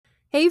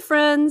Hey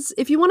friends,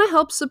 if you want to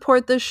help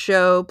support this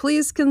show,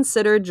 please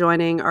consider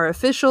joining our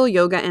official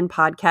Yoga and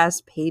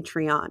Podcast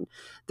Patreon.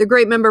 The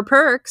great member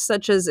perks,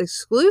 such as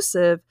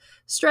exclusive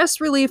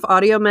stress relief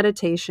audio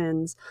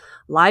meditations,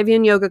 live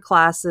yin yoga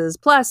classes,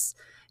 plus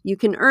you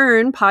can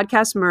earn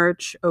podcast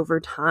merch over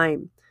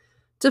time.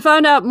 To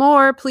find out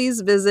more,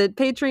 please visit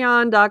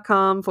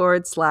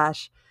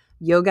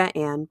patreon.com/yoga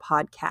and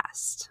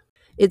podcast.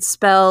 It's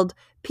spelled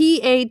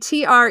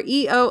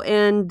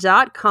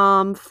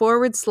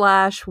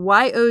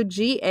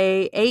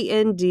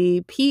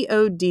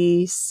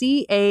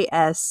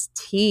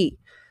patreon.com/YOGAANDPODCAST.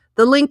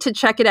 The link to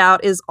check it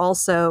out is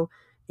also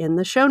in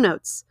the show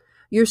notes.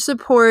 Your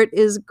support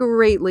is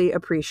greatly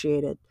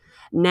appreciated.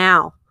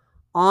 Now,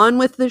 on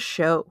with the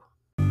show.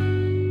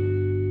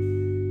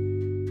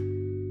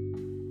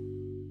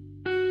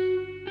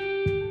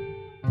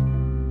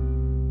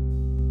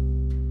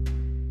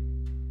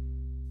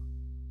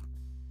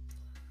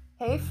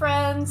 Hey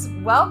friends,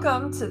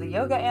 welcome to the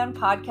Yoga and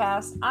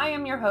Podcast. I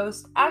am your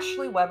host,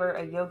 Ashley Weber,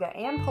 a yoga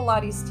and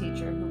Pilates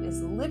teacher who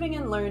is living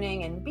and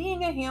learning and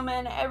being a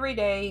human every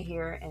day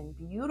here in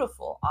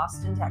beautiful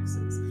Austin,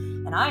 Texas.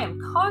 And I am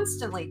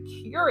constantly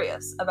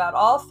curious about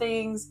all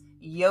things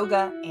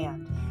yoga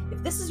and.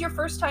 If this is your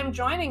first time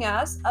joining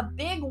us, a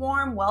big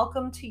warm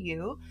welcome to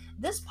you.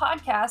 This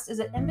podcast is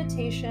an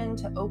invitation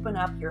to open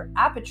up your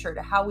aperture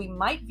to how we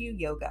might view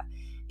yoga.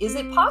 Is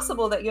it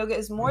possible that yoga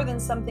is more than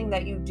something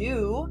that you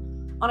do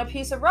on a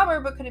piece of rubber,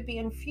 but could it be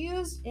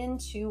infused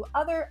into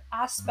other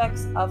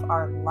aspects of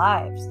our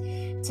lives?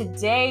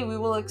 Today, we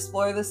will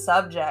explore the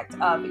subject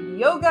of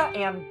yoga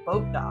and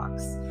boat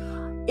docks.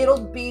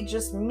 It'll be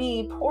just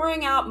me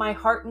pouring out my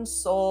heart and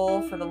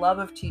soul for the love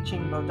of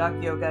teaching boat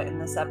dock yoga in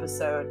this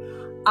episode.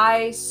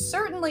 I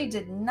certainly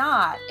did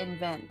not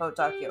invent boat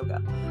dock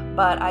yoga,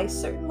 but I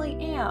certainly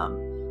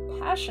am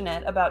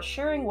passionate about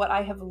sharing what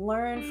I have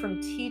learned from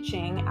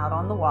teaching out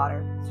on the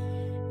water.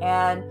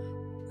 And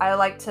I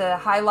like to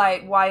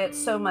highlight why it's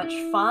so much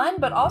fun,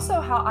 but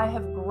also how I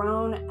have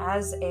grown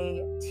as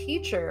a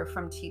teacher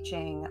from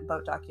teaching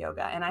boat dock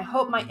yoga. And I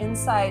hope my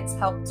insights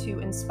help to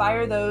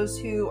inspire those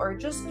who are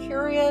just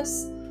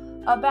curious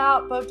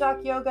about boat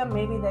dock yoga.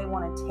 Maybe they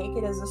want to take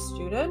it as a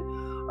student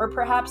or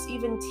perhaps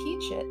even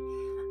teach it.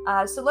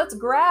 So let's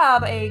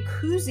grab a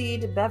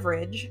koozied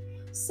beverage,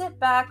 sit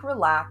back,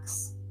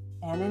 relax,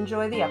 and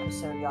enjoy the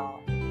episode, y'all.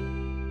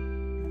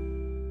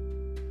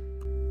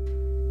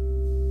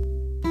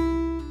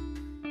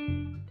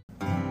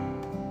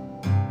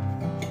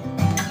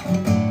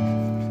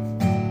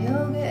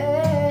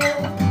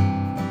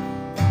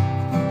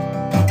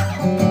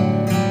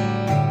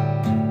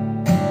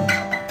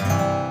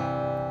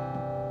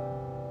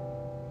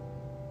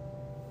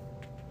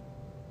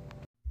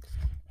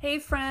 Hey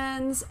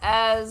friends,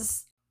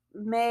 as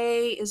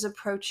May is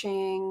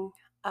approaching,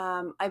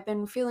 I've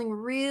been feeling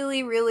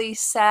really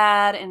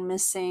sad and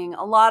missing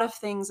a lot of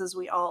things, as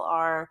we all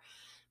are,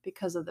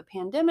 because of the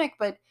pandemic,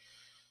 but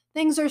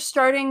things are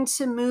starting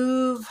to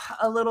move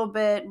a little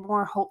bit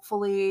more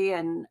hopefully,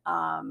 and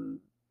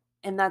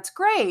that's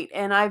great.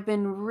 And I've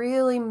been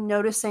really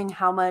noticing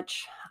how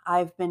much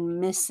I've been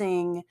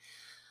missing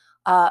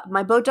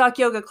my boat dock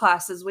yoga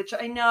classes, which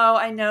I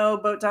know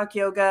boat dock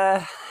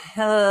yoga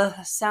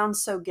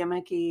sounds so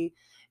gimmicky.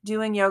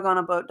 Doing yoga on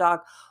a boat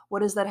dock, what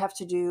does that have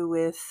to do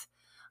with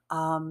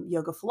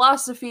yoga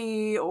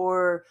philosophy,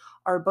 or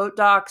are boat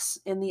docks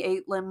in the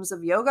 8 limbs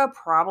of yoga?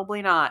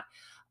 Probably not.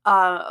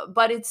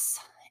 But it's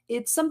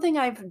something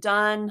I've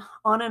done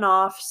on and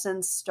off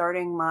since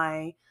starting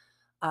my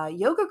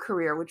yoga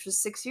career, which was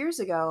 6 years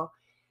ago.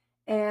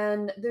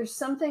 And there's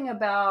something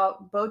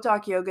about boat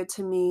dock yoga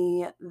to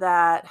me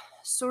that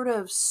sort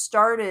of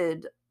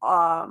started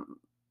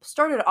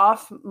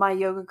off my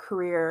yoga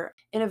career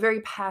in a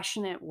very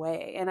passionate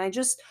way. And I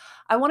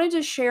wanted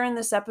to share in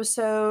this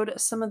episode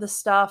some of the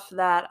stuff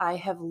that I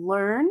have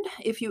learned.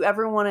 If you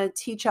ever want to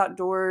teach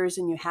outdoors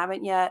and you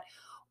haven't yet,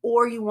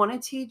 or you want to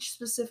teach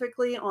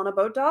specifically on a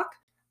boat dock,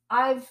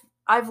 I've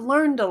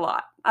learned a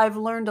lot.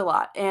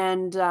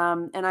 And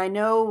I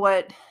know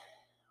what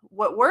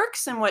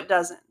works and what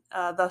doesn't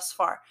thus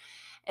far.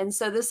 And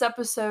so this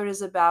episode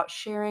is about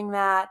sharing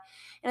that.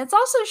 And it's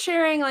also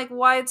sharing like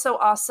why it's so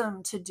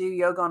awesome to do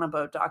yoga on a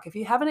boat dock. If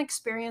you haven't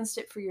experienced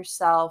it for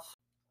yourself,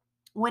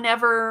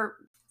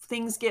 whenever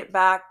things get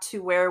back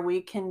to where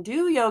we can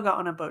do yoga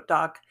on a boat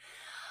dock,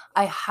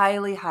 I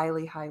highly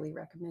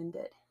recommend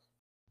it.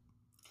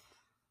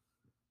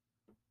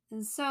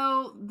 And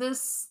so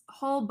this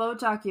whole boat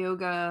dock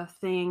yoga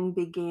thing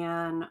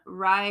began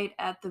right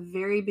at the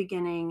very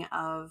beginning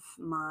of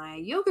my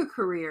yoga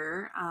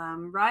career,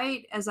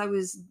 right as I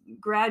was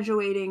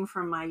graduating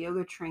from my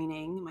yoga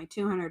training, my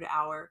 200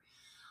 hour.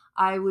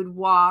 I would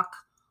walk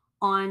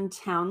on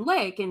Town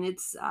Lake. And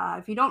it's,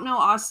 if you don't know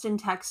Austin,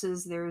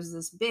 Texas, there's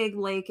this big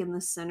lake in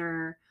the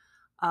center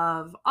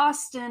of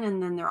Austin,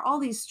 and then there are all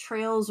these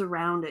trails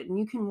around it. And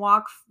you can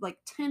walk like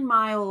 10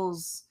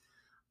 miles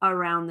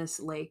around this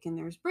lake, and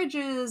there's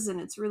bridges, and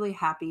it's really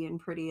happy and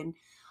pretty. And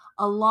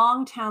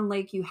along Town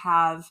Lake, you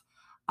have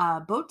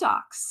boat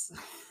docks.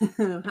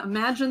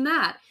 Imagine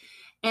that.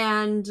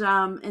 And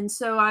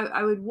so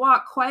I would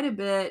walk quite a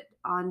bit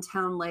on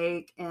Town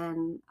Lake,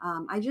 and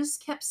I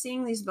just kept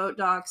seeing these boat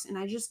docks, and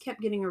I just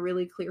kept getting a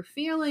really clear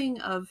feeling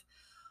of,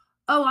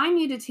 oh, I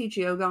need to teach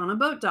yoga on a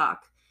boat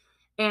dock.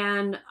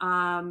 And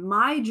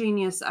my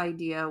genius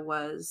idea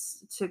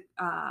was to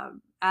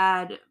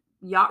add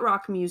yacht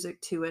rock music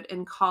to it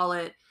and call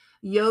it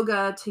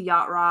Yoga to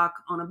Yacht Rock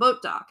on a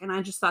Boat Dock. And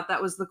I just thought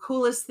that was the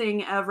coolest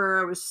thing ever.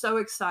 I was so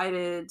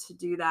excited to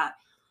do that.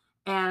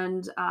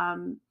 And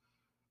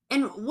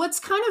what's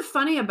kind of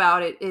funny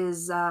about it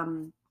is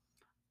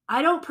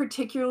I don't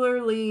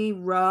particularly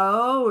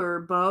row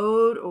or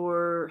boat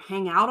or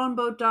hang out on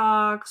boat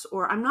docks,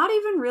 or I'm not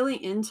even really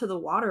into the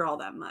water all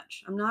that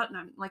much. I'm not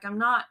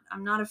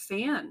a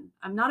fan.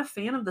 I'm not a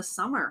fan of the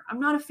summer. I'm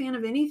not a fan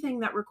of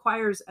anything that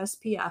requires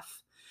SPF.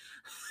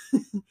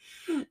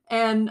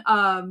 And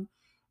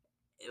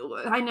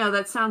I know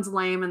that sounds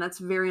lame and that's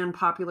very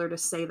unpopular to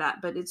say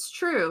that, but it's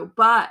true.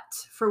 But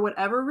for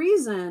whatever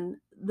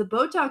reason, the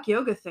boat dock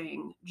yoga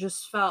thing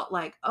just felt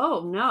like,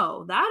 oh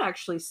no, that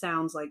actually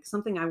sounds like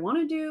something I want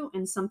to do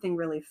and something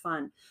really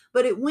fun.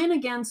 But it went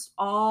against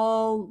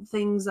all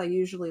things I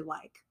usually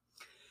like.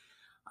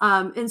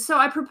 And so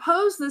I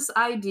proposed this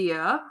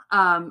idea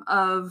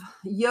of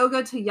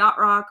yoga to yacht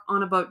rock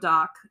on a boat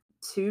dock,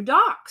 two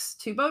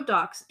boat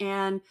docks.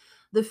 And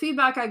the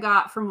feedback I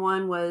got from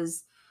one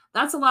was,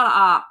 that's a lot of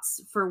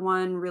ops for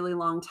one really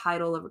long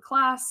title of a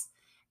class.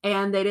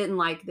 And they didn't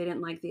like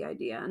the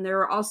idea. And they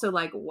were also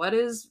like, what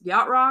is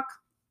yacht rock?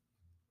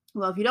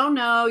 Well, if you don't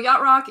know,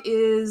 yacht rock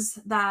is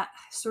that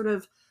sort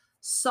of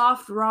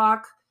soft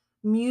rock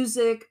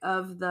music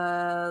of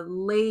the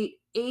late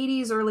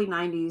 80s, early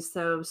 90s.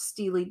 So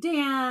Steely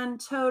Dan,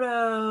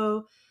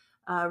 Toto,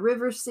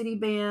 River City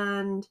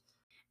Band.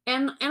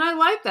 And I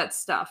like that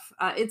stuff.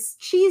 It's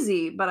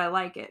cheesy, but I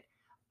like it.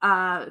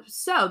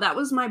 So that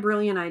was my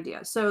brilliant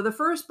idea. So the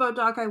first boat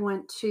dock I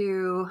went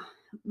to,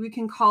 we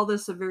can call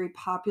this a very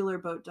popular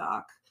boat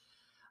dock,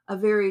 a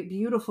very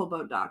beautiful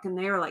boat dock. And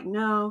they were like,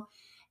 no.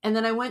 And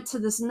then I went to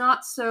this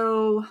not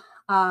so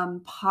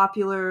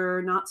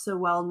popular, not so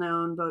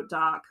well-known boat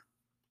dock,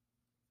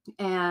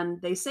 and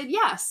they said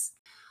yes.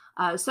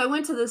 So I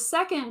went to the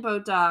second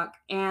boat dock,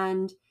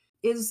 and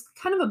is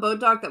kind of a boat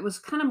dock that was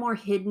kind of more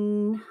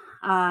hidden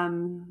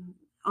on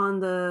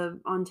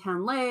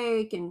Town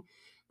Lake, and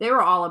they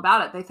were all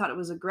about it. They thought it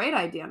was a great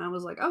idea, and I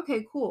was like,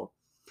 okay, cool.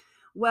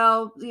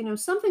 Well,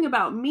 something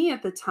about me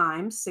at the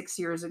time, 6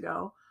 years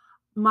ago,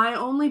 my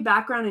only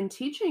background in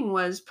teaching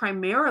was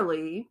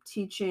primarily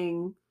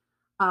teaching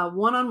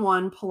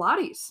one-on-one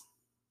Pilates.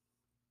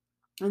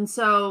 And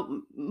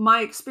so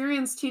my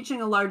experience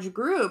teaching a large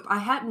group, I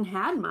hadn't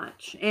had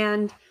much.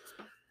 And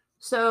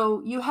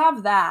so you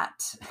have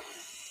that.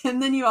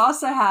 And then you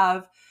also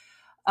have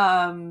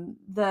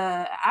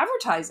the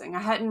advertising.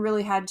 I hadn't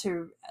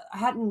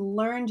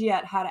learned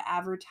yet how to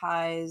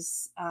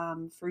advertise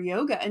for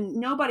yoga, and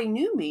nobody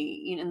knew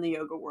me in the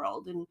yoga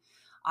world. And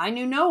I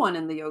knew no one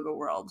in the yoga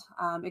world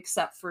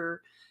except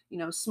for,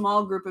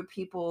 small group of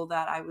people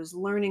that I was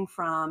learning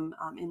from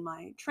in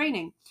my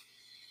training.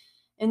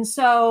 And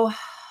so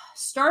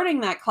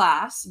starting that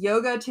class,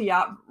 Yoga to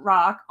Yacht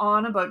Rock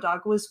on a boat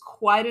dock, was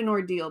quite an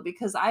ordeal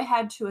because I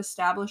had to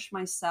establish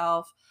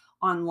myself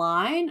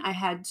online. I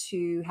had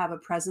to have a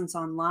presence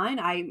online.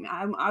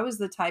 I was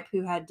the type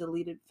who had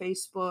deleted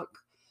Facebook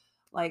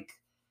like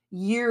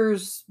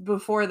years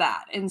before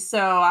that. And so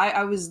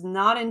I was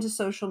not into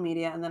social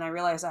media. And then I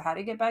realized I had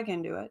to get back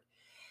into it.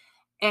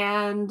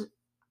 And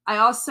I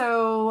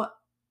also,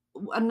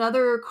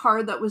 another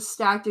card that was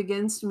stacked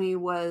against me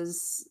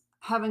was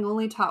having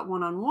only taught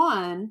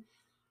one-on-one,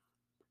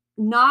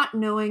 not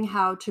knowing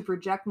how to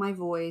project my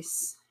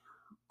voice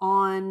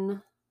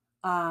on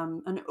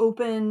an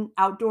open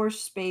outdoor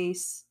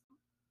space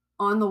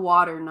on the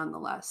water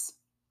nonetheless.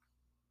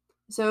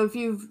 So if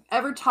you've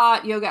ever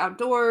taught yoga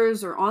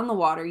outdoors or on the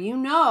water, you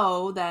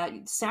know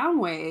that sound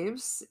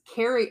waves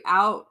carry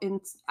out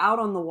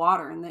on the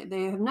water, and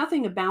they have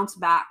nothing to bounce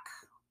back.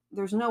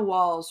 There's no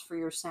walls for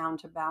your sound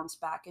to bounce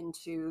back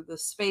into the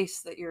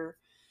space that you're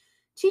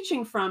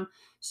teaching from.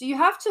 So you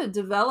have to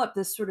develop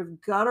this sort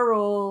of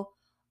guttural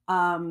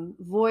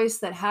voice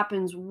that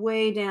happens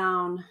way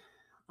down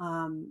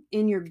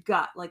in your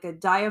gut, like a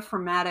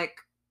diaphragmatic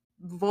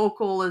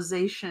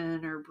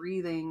vocalization or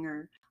breathing.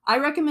 Or I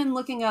recommend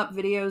looking up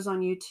videos on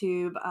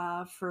YouTube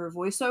for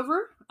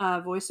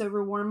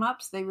voiceover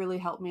warm-ups. They really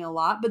helped me a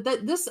lot. But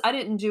this, I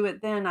didn't do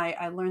it then.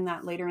 I learned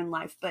that later in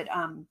life. But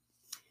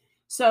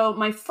so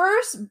my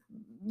first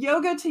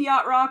Yoga to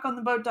Yacht Rock on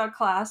the boat dock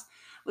class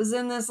was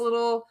in this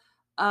little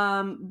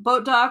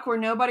boat dock where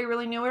nobody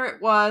really knew where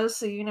it was.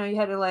 So, you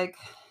had to like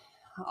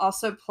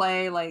also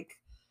play like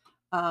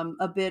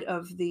a bit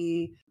of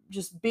the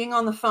just being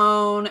on the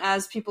phone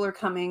as people are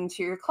coming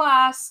to your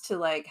class to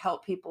like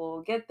help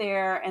people get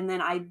there. And then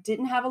I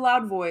didn't have a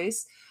loud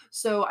voice.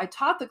 So I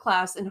taught the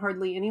class and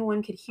hardly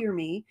anyone could hear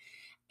me.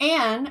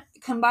 And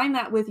combine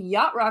that with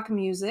yacht rock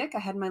music. I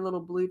had my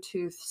little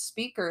Bluetooth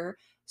speaker.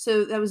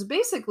 So that was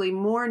basically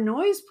more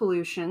noise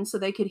pollution so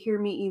they could hear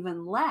me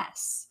even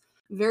less.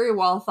 very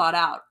well thought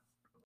out.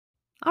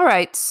 All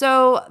right,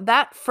 so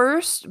that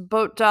first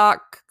boat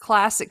dock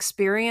class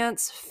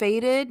experience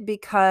faded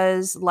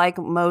because, like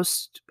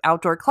most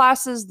outdoor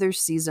classes, they're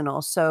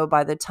seasonal. So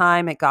by the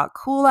time it got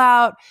cool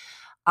out,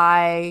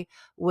 I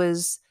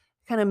was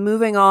kind of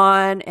moving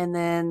on. And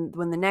then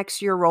when the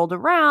next year rolled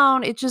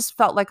around, it just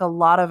felt like a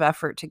lot of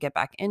effort to get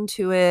back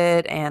into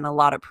it and a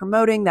lot of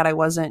promoting that I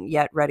wasn't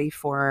yet ready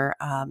for.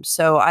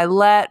 So I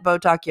let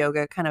boat dock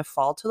yoga kind of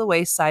fall to the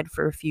wayside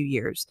for a few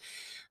years.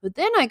 But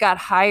then I got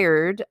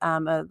hired,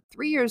 3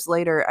 years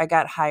later, I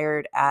got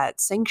hired at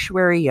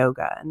Sanctuary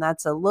Yoga, and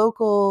that's a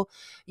local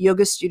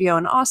yoga studio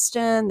in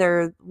Austin.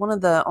 They're one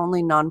of the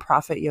only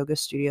nonprofit yoga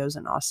studios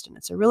in Austin.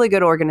 It's a really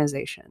good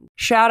organization.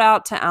 Shout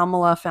out to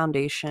Almala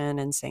Foundation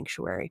and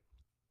Sanctuary.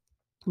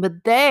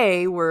 But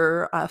they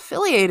were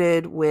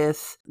affiliated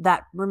with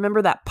that.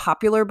 Remember that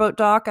popular boat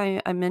dock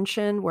I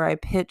mentioned where I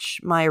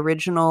pitched my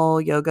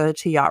original yoga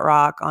to yacht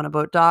rock on a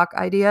boat dock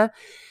idea?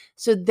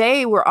 So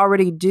they were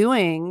already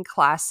doing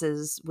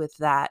classes with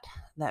that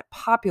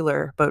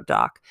popular boat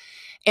dock.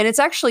 And it's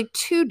actually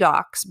two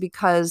docks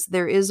because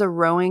there is a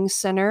rowing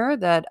center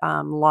that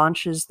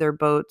launches their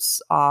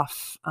boats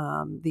off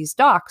these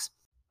docks.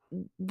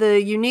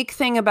 The unique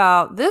thing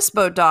about this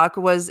boat dock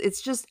was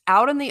it's just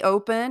out in the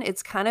open.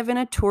 It's kind of in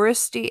a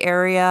touristy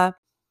area.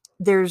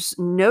 There's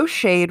no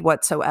shade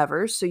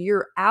whatsoever. So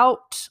you're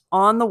out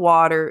on the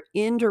water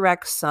in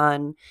direct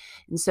sun.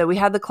 And so we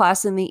had the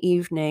class in the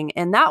evening,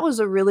 and that was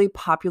a really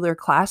popular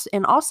class.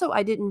 And also,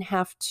 I didn't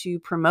have to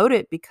promote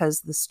it because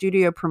the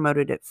studio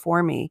promoted it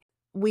for me.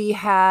 We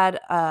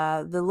had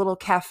the little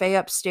cafe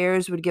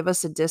upstairs would give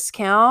us a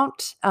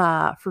discount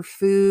for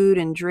food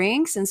and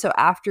drinks. And so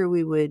after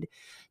we would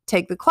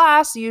take the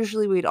class,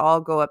 usually we'd all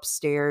go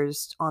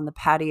upstairs on the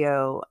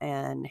patio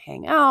and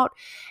hang out.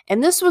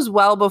 And this was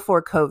well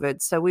before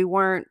COVID. So we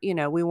weren't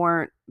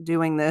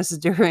doing this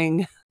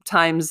during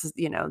times,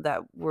 that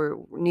we're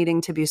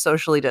needing to be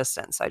socially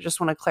distanced. I just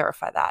want to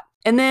clarify that.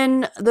 And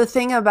then the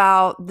thing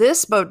about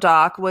this boat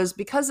dock was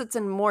because it's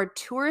in a more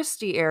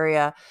touristy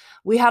area,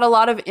 we had a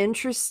lot of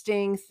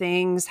interesting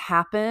things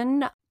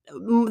happen.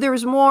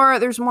 There's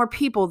more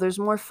people, there's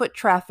more foot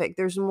traffic,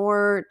 there's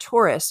more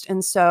tourists.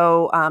 And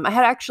so I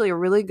had actually a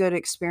really good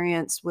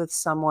experience with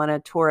someone, a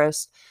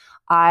tourist.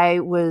 I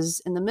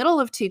was in the middle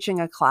of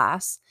teaching a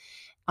class,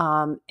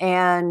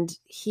 and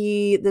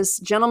this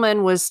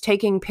gentleman was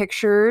taking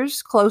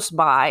pictures close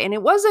by, and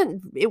it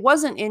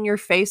wasn't in your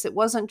face. It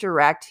wasn't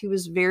direct. He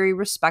was very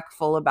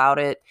respectful about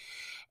it.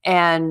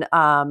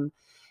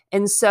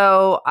 And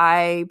so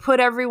I put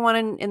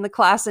everyone in the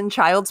class in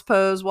child's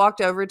pose, walked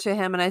over to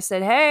him, and I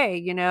said, hey,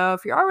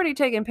 if you're already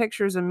taking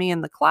pictures of me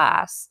in the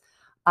class,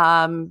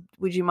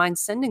 would you mind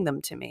sending them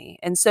to me?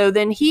 And so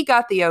then he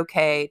got the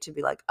okay to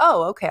be like,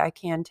 oh, okay, I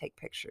can take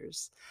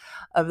pictures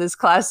of this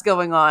class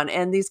going on.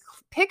 And these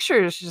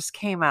pictures just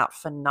came out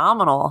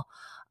phenomenal.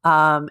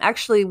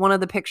 Actually, one of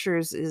the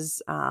pictures is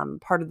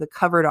part of the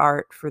covered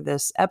art for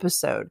this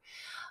episode.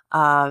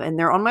 And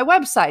they're on my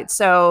website.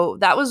 So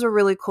that was a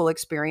really cool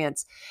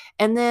experience.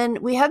 And then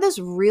we had this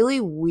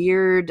really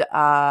weird,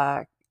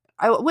 I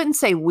wouldn't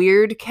say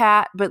weird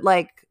cat, but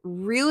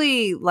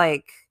really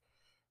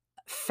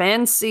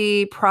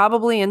fancy,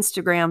 probably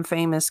Instagram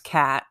famous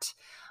cat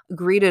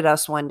greeted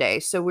us one day.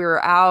 So we were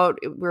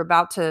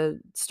about to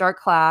start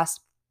class,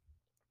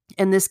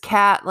 and this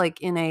cat,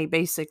 in a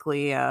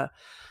basically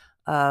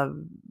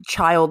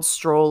child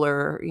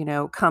stroller,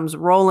 comes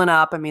rolling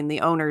up. I mean,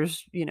 the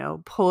owner's,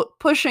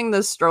 pushing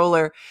the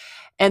stroller,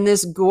 and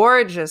this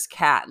gorgeous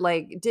cat,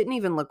 didn't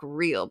even look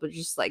real, but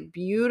just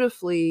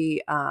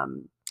beautifully,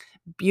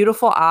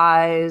 beautiful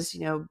eyes,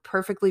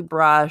 perfectly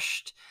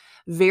brushed,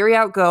 very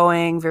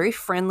outgoing, very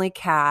friendly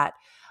cat,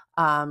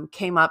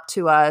 came up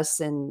to us,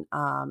 and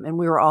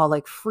we were all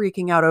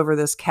freaking out over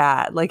this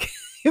cat.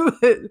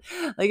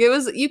 It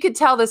was, you could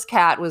tell this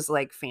cat was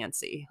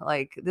fancy.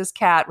 This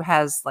cat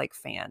has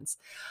fans.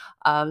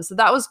 So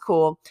that was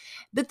cool.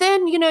 But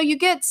then, you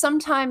get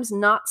sometimes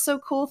not so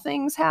cool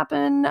things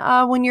happen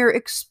when you're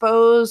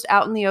exposed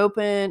out in the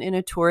open in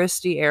a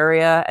touristy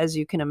area, as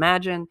you can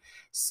imagine.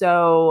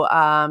 So,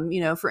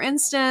 for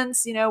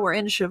instance, we're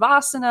in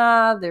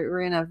Shavasana,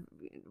 we're in a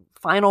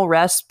final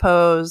rest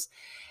pose,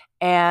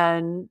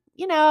 and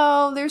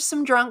there's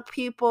some drunk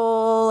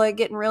people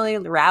getting really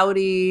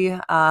rowdy,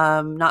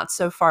 not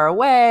so far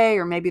away,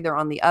 or maybe they're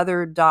on the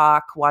other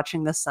dock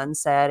watching the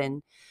sunset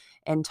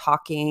and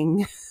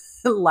talking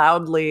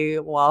loudly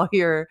while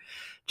you're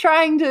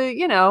trying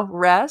to,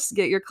 rest,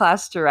 get your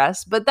class to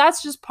rest. But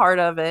that's just part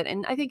of it.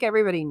 And I think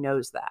everybody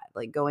knows that,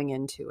 going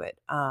into it.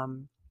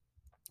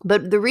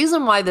 But the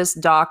reason why this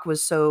dock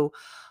was so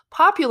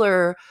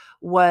popular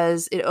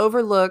was it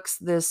overlooks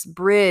this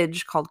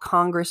bridge called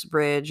Congress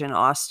Bridge in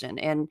Austin.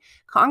 And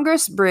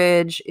Congress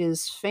Bridge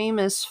is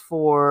famous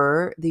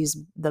for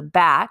the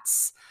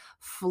bats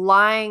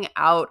flying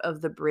out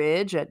of the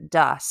bridge at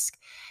dusk.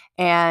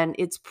 And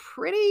it's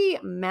pretty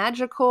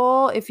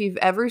magical if you've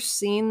ever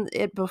seen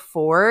it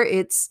before.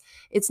 It's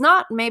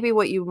not maybe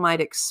what you might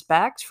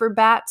expect for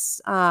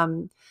bats.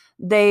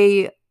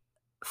 They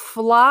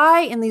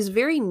fly in these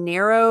very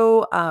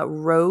narrow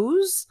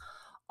rows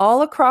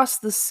all across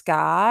the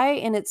sky,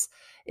 and it's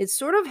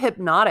sort of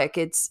hypnotic.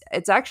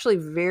 It's actually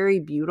very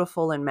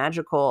beautiful and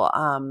magical.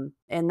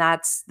 And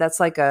that's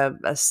like a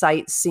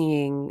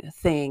sightseeing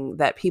thing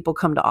that people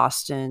come to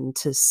Austin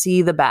to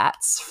see the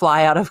bats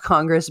fly out of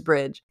Congress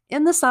Bridge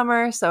in the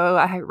summer. So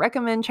I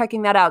recommend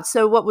checking that out.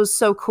 So what was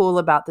so cool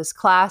about this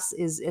class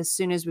is as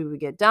soon as we would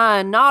get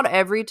done, not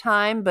every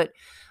time, but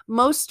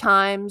most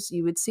times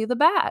you would see the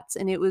bats,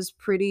 and it was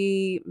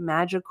pretty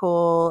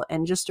magical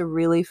and just a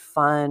really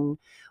fun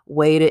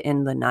way to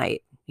end the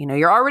night. You know,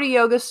 you're already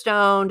yoga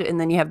stoned, and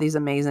then you have these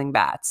amazing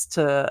bats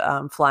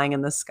to flying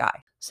in the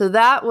sky. So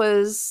that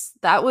was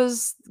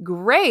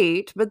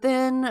great. But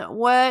then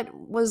what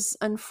was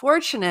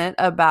unfortunate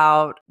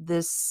about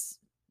this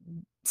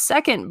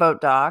second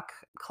boat dock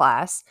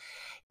class,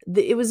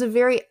 it was a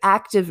very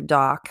active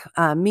dock,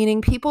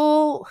 meaning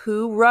people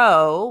who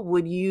row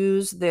would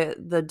use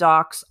the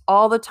docks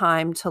all the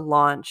time to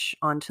launch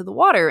onto the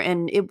water.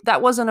 And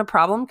that wasn't a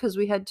problem because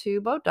we had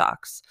two boat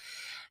docks,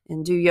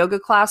 and do yoga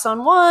class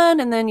on one,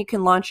 and then you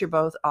can launch your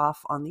boat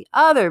off on the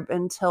other,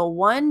 until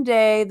one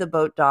day the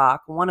boat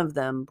dock, one of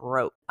them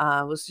broke,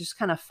 was just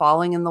kind of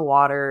falling in the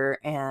water,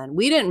 and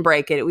we didn't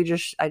break it.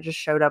 I just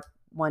showed up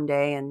one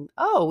day and,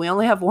 oh, we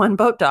only have one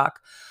boat dock.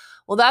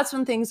 Well, that's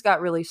when things got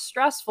really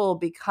stressful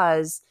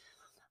because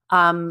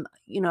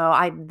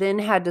I then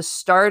had to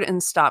start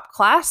and stop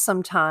class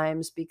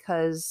sometimes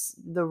because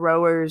the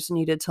rowers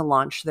needed to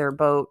launch their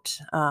boat.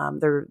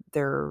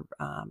 They're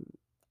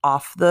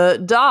off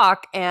the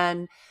dock,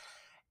 and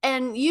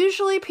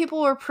usually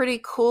people were pretty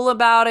cool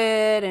about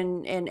it,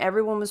 and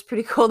everyone was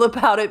pretty cool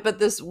about it. But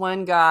this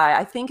one guy,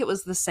 I think it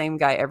was the same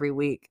guy every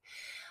week.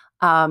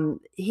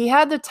 He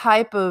had the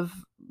type of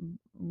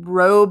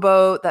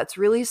rowboat that's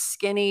really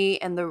skinny,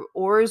 and the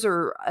oars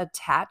are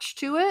attached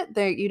to it.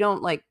 You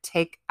don't like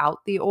take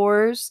out the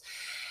oars.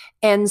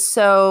 And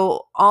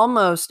so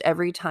almost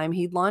every time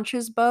he'd launch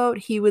his boat,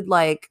 he would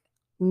like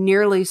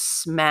nearly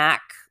smack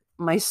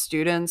my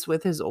students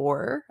with his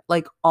oar,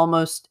 like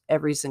almost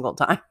every single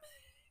time.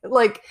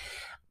 like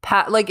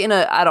like in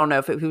a, I don't know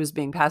if he was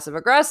being passive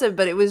aggressive,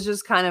 but it was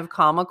just kind of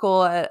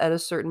comical at a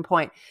certain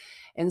point.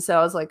 And so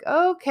I was like,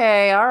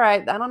 okay, all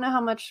right, I don't know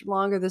how much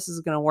longer this is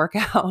going to work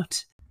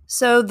out.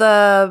 So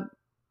the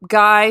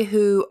guy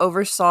who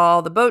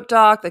oversaw the boat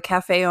dock, the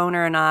cafe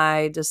owner, and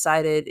I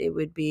decided it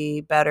would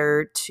be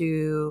better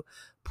to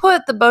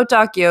put the boat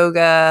dock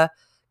yoga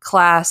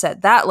class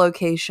at that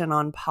location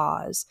on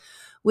pause,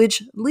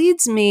 which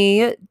leads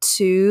me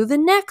to the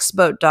next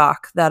boat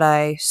dock that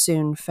I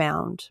soon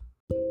found.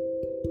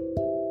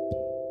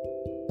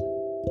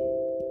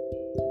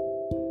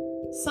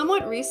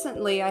 Somewhat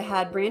recently, I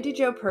had Brandy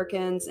Jo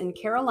Perkins and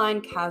Caroline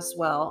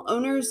Caswell,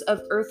 owners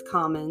of Earth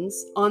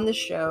Commons, on the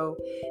show.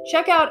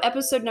 Check out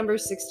episode number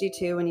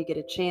 62 when you get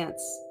a chance.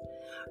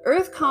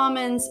 Earth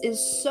Commons is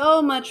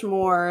so much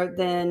more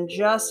than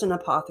just an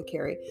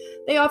apothecary.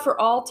 They offer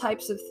all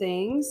types of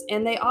things,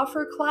 and they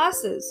offer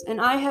classes.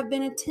 And I have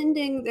been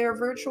attending their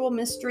virtual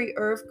Mystery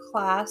Herb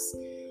class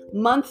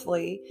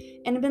monthly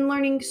and have been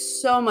learning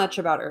so much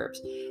about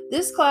herbs.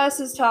 This class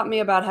has taught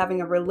me about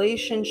having a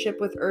relationship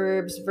with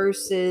herbs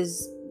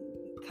versus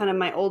kind of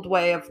my old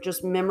way of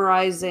just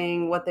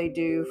memorizing what they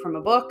do from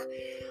a book.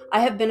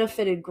 I have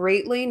benefited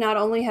greatly. Not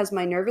only has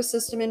my nervous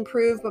system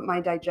improved, but my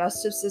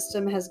digestive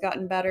system has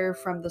gotten better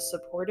from the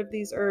support of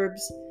these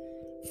herbs.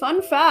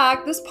 Fun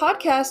fact, this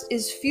podcast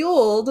is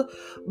fueled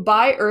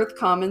by Earth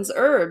Commons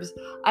herbs.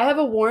 I have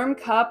a warm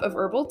cup of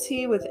herbal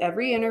tea with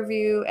every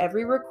interview,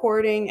 every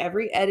recording,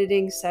 every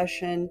editing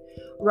session.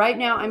 Right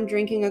now, I'm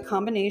drinking a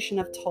combination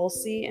of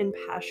Tulsi and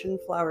passion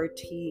flower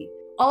tea.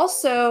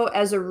 Also,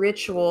 as a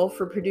ritual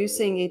for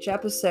producing each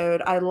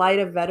episode, I light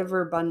a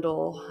vetiver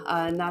bundle,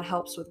 and that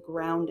helps with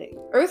grounding.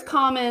 Earth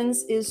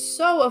Commons is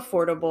so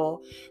affordable.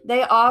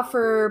 They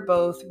offer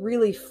both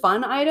really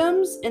fun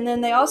items, and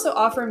then they also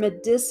offer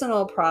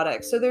medicinal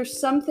products. So there's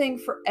something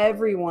for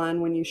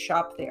everyone when you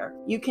shop there.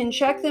 You can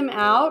check them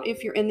out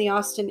if you're in the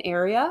Austin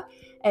area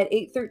at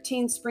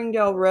 813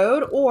 Springdale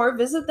Road, or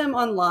visit them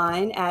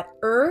online at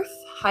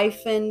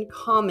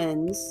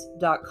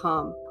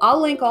earth-commons.com. I'll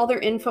link all their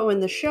info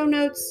in the show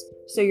notes,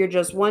 so you're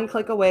just one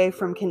click away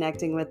from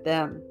connecting with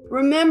them.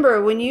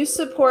 Remember, when you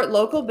support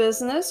local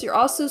business, you're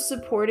also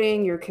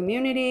supporting your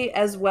community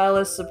as well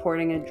as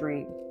supporting a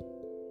dream.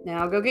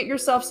 Now go get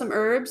yourself some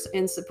herbs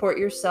and support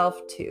yourself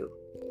too.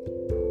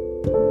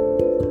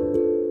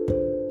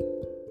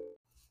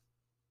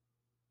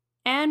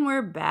 And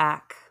we're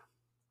back.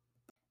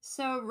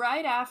 So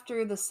right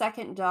after the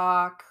second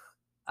dock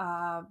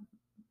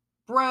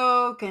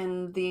broke,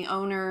 and the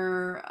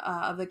owner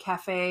of the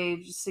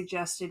cafe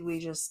suggested we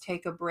just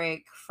take a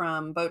break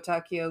from boat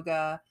dock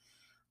yoga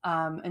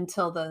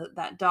until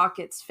that dock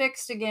gets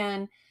fixed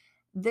again,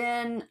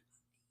 then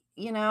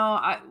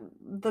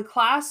the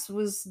class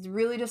was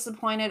really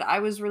disappointed. I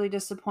was really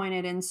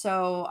disappointed, and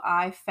so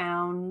I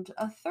found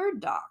a third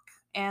dock,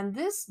 and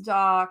this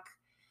dock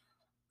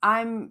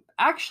I'm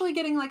actually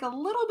getting like a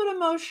little bit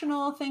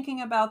emotional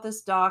thinking about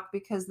this doc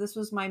because this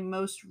was my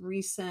most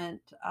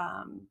recent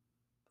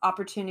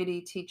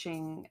opportunity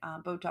teaching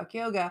boat doc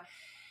yoga.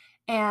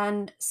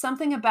 And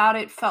something about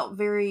it felt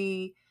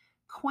very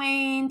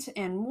quaint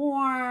and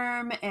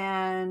warm,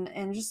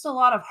 and just a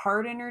lot of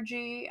heart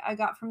energy I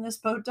got from this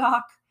boat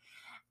doc.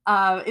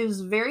 It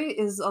was very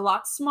is a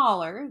lot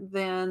smaller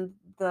than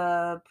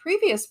the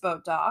previous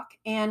boat dock,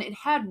 and it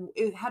had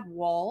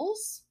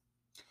walls.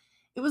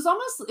 It was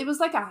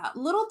like a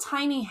little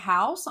tiny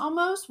house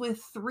almost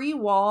with three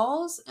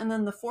walls, and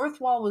then the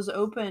fourth wall was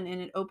open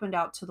and it opened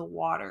out to the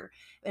water.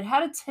 It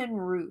had a tin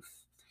roof,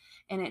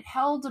 and it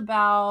held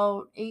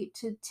about 8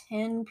 to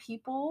 10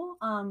 people,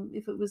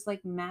 if it was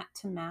like mat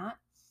to mat.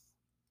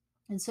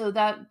 And so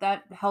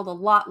that held a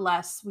lot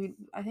less.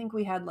 I think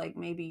we had like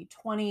maybe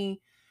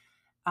 20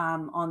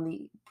 on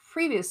the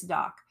previous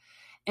dock.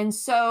 And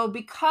so,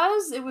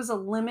 because it was a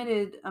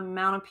limited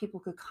amount of people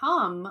could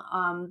come,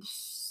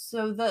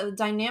 so the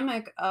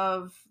dynamic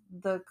of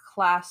the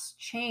class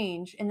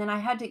changed. And then I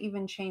had to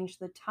even change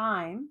the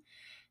time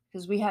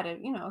because we had to,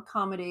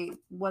 accommodate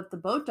what the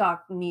boat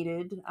dock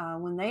needed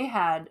when they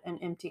had an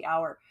empty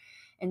hour.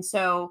 And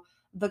so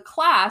the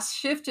class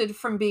shifted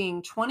from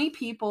being 20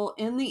 people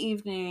in the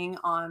evening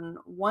on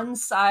one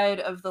side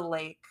of the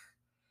lake,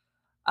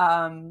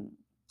 um,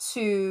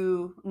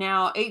 to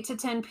now 8 to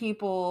 10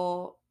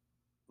 people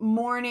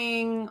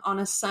morning on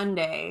a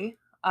Sunday,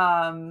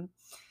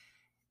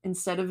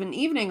 instead of an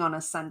evening on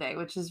a Sunday,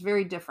 which is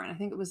very different. I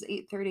think it was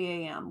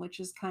 8:30 a.m., which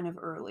is kind of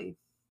early.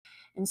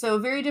 And so a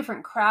very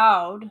different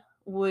crowd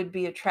would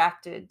be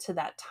attracted to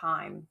that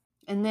time.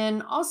 And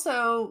then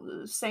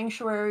also,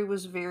 Sanctuary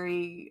was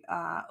very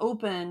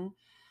open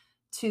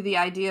to the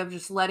idea of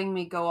just letting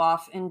me go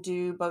off and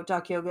do boat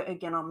dock yoga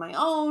again on my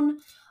own.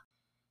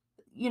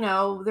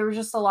 There were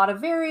just a lot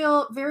of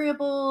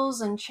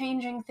variables and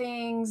changing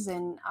things,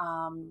 and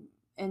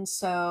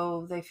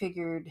so they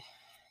figured,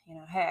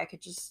 hey, I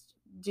could just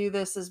do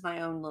this as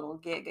my own little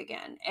gig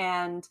again.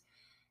 And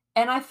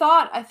I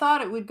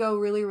thought it would go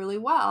really, really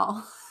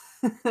well.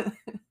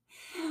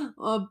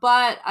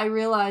 But I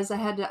realized I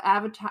had to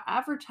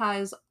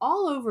advertise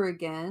all over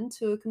again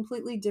to a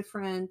completely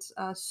different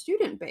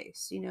student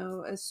base,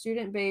 a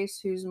student base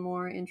who's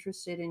more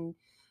interested in,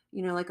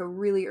 like a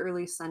really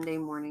early Sunday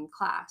morning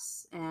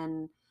class.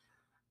 And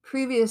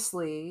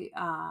previously,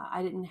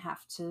 I didn't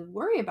have to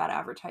worry about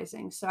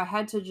advertising. So I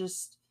had to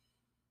just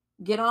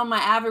get on my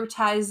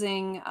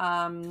advertising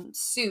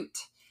suit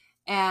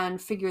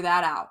and figure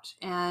that out.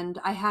 And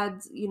I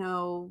had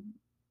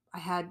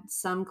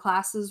some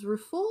classes were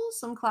full,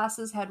 some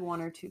classes had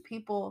one or two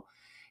people.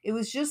 It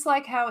was just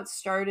like how it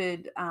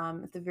started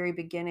at the very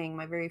beginning,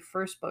 my very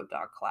first boat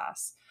dock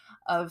class,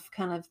 of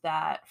kind of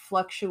that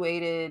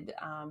fluctuated,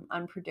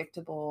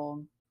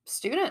 unpredictable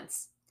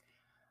students.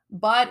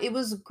 But it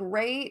was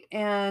great,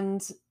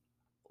 and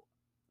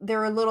there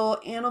were little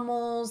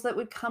animals that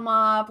would come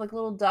up, like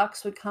little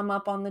ducks would come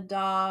up on the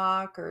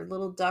dock, or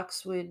little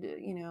ducks would,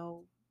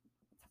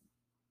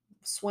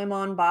 swim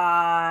on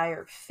by,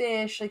 or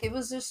fish. Like, it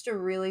was a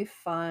really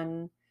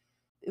fun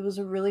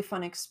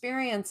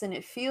experience, and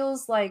it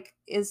feels like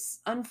it's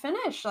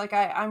unfinished. Like,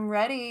 I'm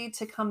ready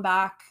to come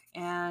back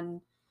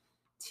and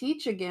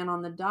teach again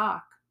on the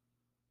dock.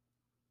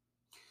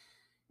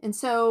 And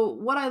so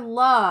what I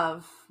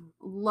love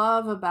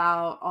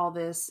about all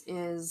this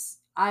is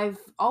I've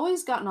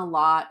always gotten a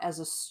lot as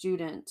a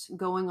student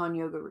going on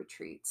yoga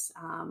retreats.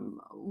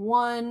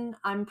 One,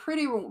 I'm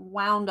pretty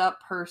wound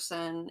up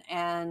person,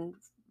 and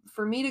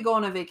for me to go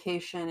on a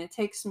vacation, it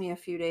takes me a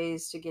few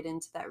days to get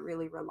into that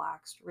really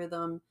relaxed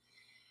rhythm.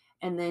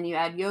 And then you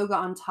add yoga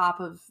on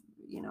top of,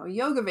 a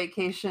yoga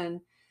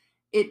vacation,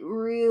 it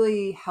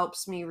really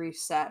helps me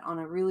reset on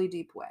a really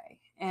deep way.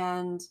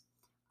 And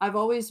I've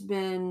always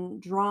been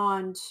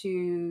drawn to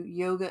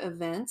yoga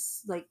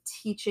events, like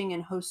teaching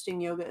and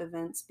hosting yoga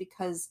events,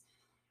 because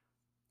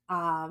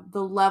the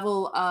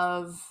level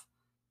of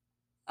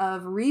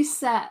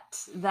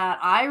reset that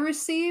I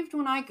received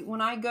when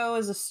I go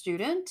as a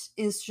student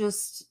is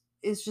just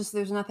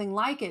there's nothing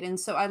like it. And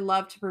so I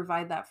love to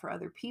provide that for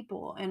other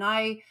people. And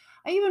I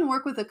even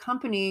work with a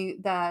company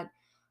that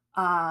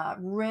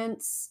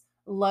rents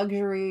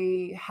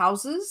luxury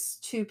houses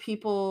to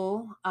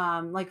people,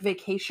 like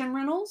vacation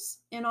rentals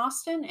in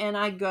Austin. And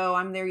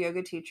I'm their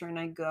yoga teacher, and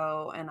I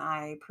go and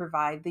I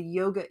provide the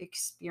yoga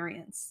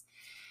experience.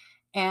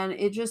 And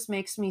it just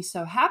makes me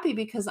so happy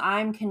because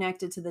I'm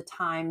connected to the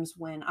times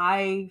when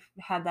I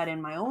had that in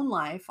my own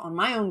life on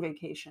my own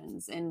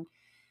vacations. And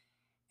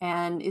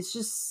it's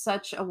just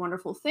such a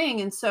wonderful thing.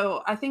 And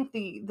so I think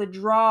the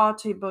draw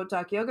to boat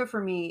dock yoga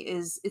for me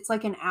is it's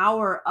like an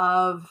hour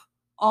of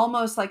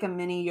almost like a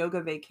mini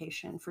yoga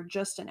vacation for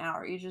just an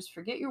hour. You just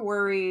forget your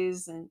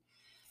worries, and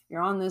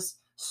you're on this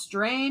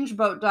strange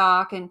boat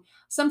dock. And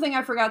something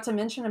I forgot to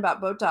mention about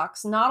boat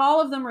docks, not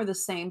all of them are the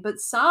same, but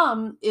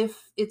some,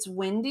 if it's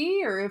windy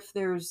or if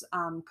there's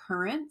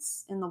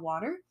currents in the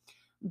water,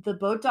 the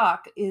boat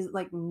dock is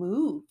like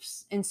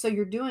moves. And so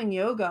you're doing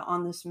yoga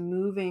on this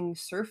moving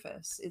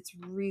surface. It's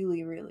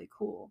really, really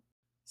cool.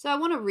 So I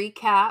want to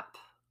recap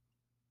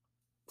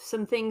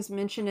some things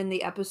mentioned in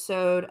the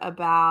episode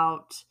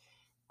about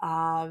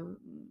uh,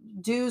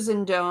 do's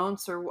and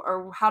don'ts,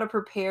 or how to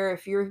prepare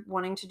if you're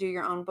wanting to do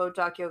your own boat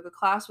dock yoga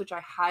class, which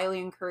I highly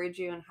encourage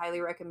you and highly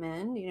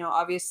recommend.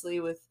 Obviously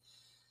with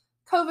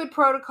COVID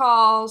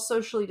protocols,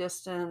 socially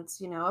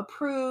distance,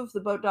 approved. The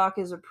boat dock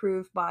is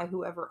approved by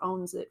whoever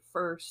owns it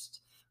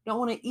first. Don't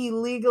want to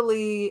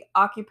illegally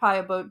occupy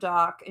a boat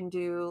dock and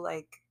do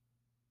like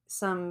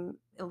some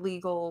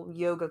illegal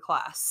yoga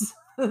class.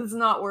 It's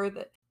not worth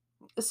it.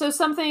 So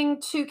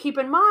something to keep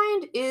in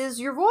mind is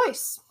your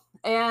voice,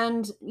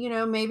 and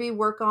maybe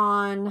work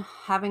on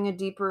having a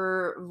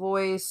deeper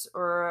voice,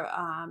 or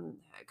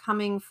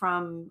coming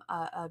from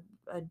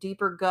a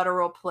deeper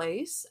guttural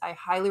place. I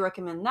highly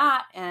recommend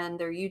that, and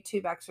there are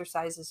YouTube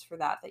exercises for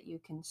that you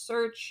can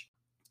search.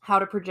 How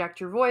to project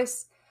your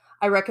voice.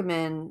 I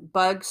recommend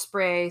bug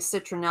spray,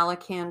 citronella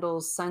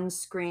candles,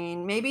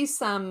 sunscreen, maybe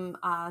some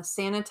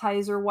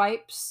sanitizer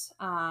wipes,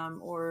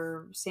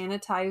 or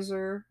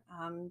sanitizer,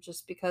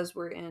 just because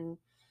we're in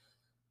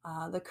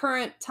the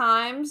current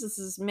times. This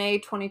is May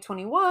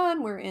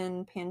 2021. We're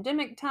in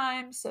pandemic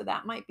times, so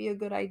that might be a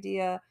good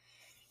idea.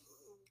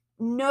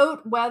 Note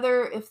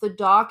whether if the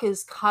dock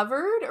is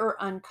covered or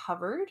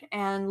uncovered,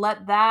 and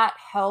let that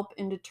help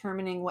in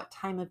determining what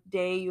time of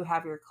day you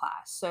have your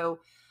class. So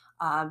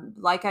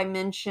like I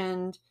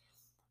mentioned,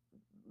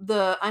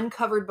 the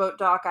uncovered boat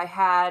dock I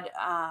had,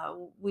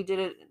 we did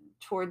it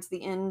towards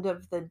the end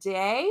of the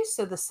day,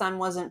 so the sun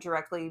wasn't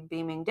directly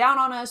beaming down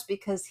on us,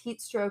 because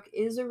heat stroke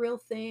is a real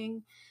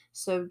thing.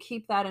 So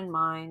keep that in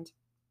mind.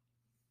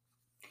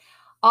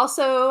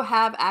 Also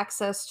have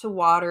access to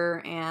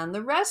water and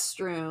the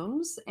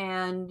restrooms.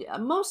 And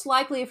most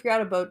likely, if you're at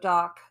a boat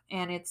dock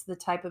and it's the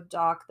type of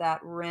dock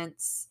that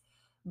rents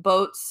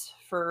boats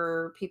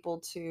for people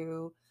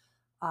to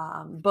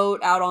boat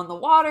out on the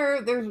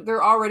water,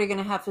 they're already going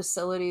to have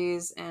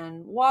facilities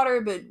and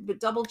water, but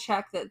double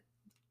check that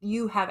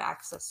you have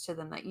access to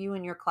them, that you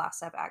and your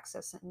class have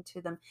access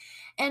to them.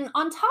 And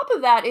on top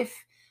of that, if,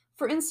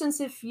 for instance,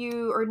 if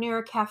you are near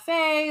a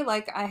cafe,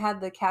 like I had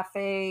the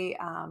cafe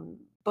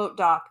boat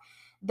dock,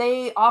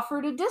 they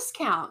offered a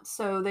discount.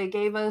 So they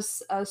gave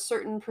us a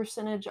certain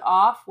percentage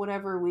off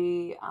whatever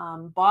we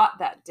bought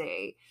that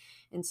day.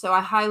 And so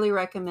I highly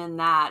recommend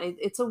that.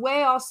 It's a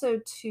way also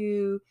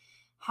to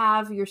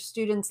have your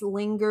students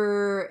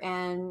linger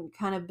and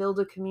kind of build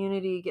a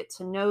community, get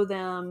to know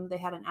them. They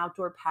had an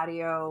outdoor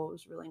patio. It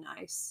was really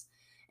nice.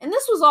 And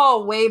this was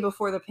all way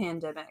before the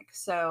pandemic.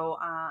 So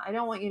I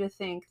don't want you to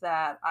think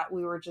that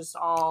we were just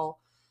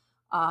all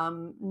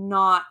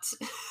not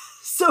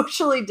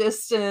socially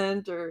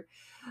distant, or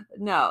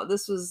no,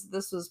 this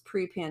was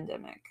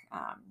pre-pandemic.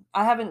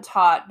 I haven't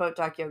taught boat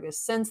dock yoga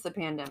since the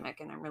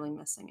pandemic, and I'm really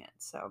missing it.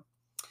 So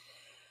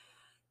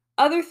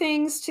other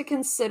things to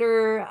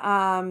consider,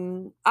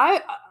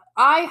 I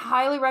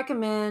highly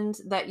recommend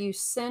that you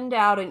send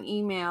out an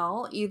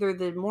email either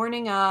the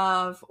morning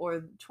of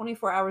or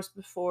 24 hours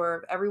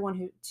before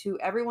to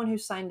everyone who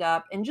signed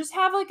up, and just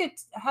have a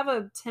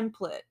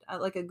template,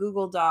 like a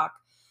Google Doc,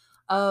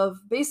 of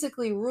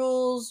basically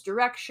rules,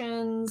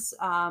 directions,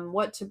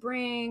 what to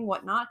bring,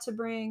 what not to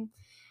bring.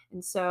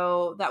 And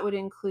so that would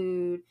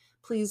include,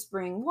 please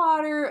bring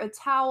water, a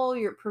towel,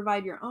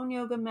 provide your own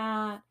yoga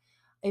mat.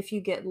 If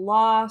you get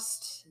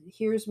lost,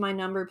 here's my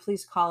number.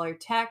 Please call or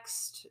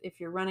text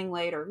if you're running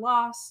late or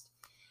lost.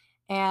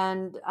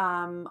 And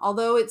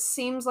although it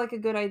seems like a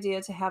good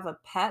idea to have a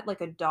pet,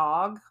 like a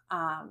dog,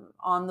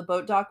 on the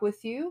boat dock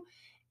with you,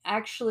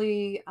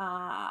 actually,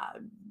 I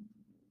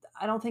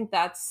don't think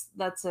that's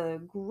a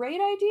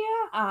great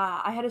idea.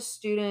 I had a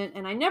student,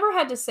 and I never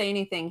had to say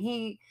anything.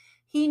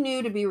 He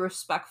knew to be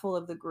respectful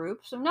of the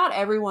group. So not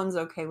everyone's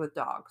okay with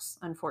dogs,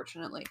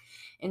 unfortunately.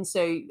 And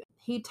so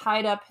he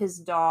tied up his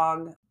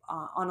dog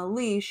on a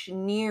leash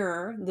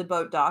near the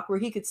boat dock where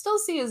he could still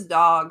see his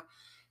dog.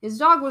 His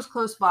dog was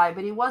close by,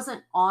 but he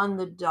wasn't on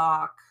the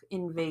dock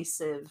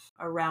invasive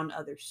around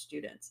other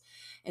students.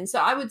 And so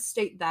I would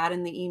state that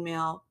in the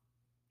email.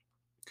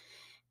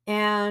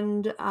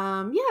 And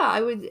yeah,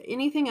 I would,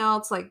 anything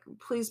else, like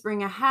please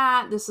bring a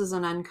hat. This is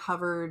an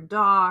uncovered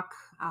dock.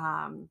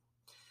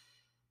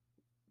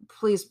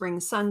 Please bring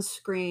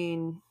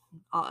sunscreen,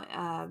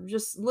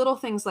 just little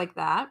things like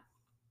that.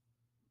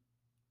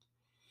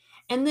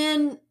 And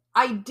then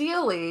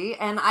ideally,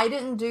 and I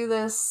didn't do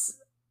this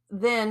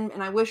then,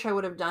 and I wish I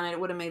would have done it, it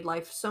would have made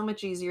life so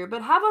much easier,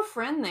 but have a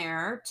friend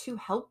there to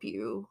help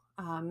you.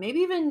 Maybe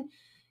even,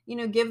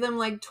 give them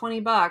like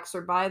 $20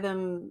 or buy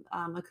them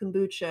a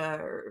kombucha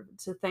or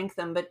to thank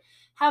them, but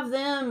have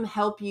them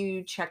help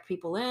you check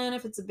people in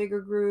if it's a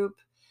bigger group.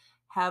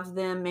 Have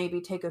them maybe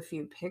take a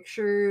few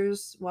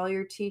pictures while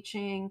you're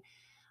teaching.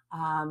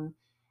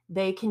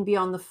 They can be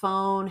on the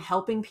phone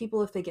helping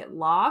people if they get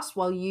lost,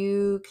 while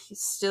you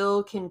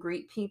still can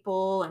greet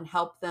people and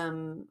help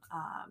them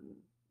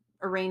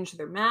arrange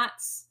their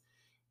mats.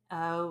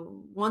 Uh,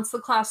 Once the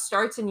class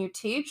starts and you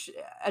teach,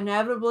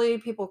 inevitably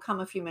people come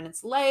a few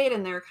minutes late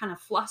and they're kind of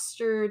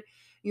flustered.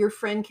 Your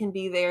friend can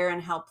be there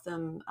and help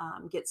them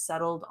get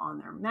settled on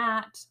their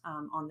mat,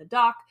 on the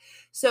dock.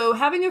 So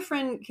having a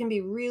friend can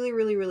be really,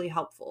 really, really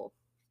helpful.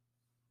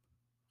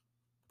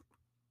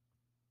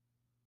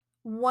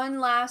 One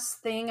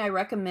last thing I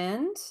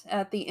recommend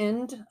at the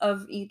end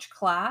of each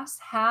class,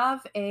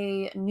 have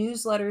a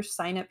newsletter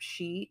sign up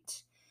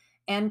sheet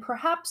and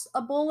perhaps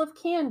a bowl of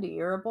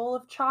candy or a bowl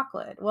of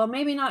chocolate. Well,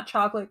 maybe not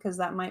chocolate because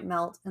that might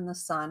melt in the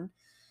sun,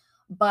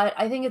 but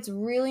I think it's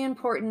really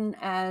important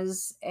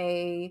as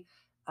a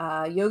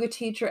yoga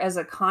teacher, as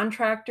a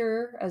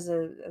contractor, as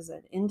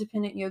an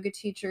independent yoga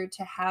teacher,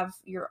 to have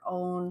your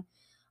own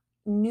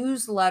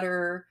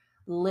newsletter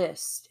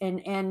list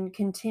and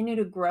continue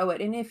to grow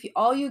it. And if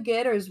all you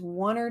get is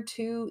one or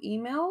two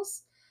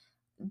emails,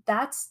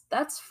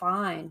 that's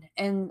fine.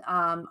 And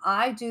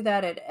I do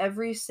that at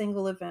every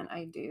single event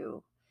I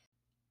do.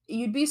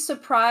 You'd be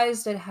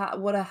surprised at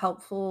what a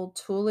helpful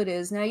tool it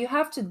is. Now, you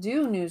have to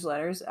do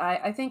newsletters.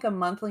 I think a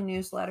monthly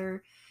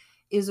newsletter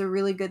is a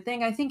really good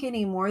thing. I think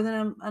any more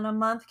than a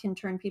month can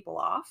turn people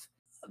off,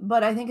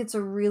 but I think it's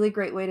a really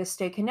great way to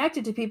stay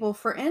connected to people.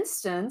 For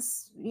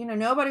instance,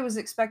 nobody was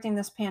expecting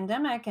this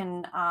pandemic,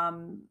 and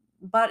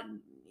but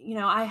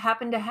I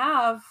happen to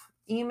have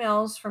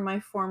emails from my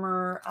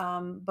former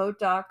boat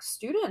dock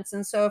students,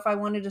 and so if I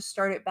wanted to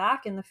start it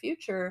back in the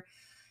future,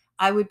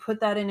 I would put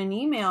that in an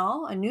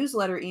email, a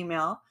newsletter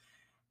email,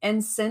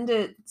 and send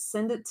it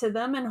to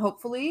them, and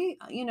hopefully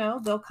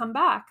they'll come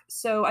back.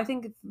 So I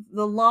think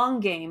the long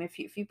game, if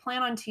you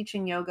plan on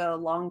teaching yoga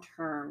long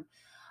term,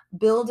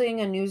 building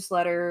a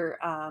newsletter,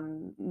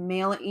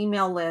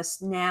 email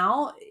list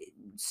now,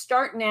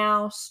 start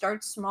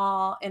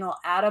small, and it'll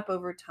add up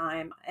over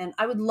time. And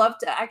I would love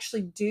to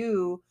actually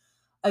do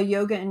a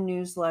yoga and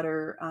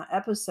newsletter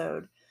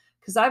episode,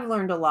 because I've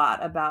learned a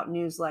lot about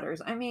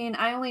newsletters. I mean,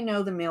 I only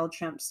know the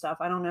MailChimp stuff.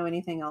 I don't know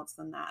anything else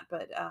than that,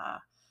 but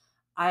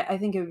I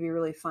think it would be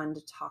really fun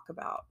to talk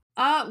about.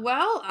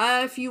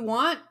 If you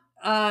want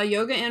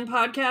Yoga and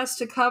Podcast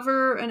to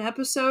cover an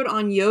episode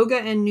on yoga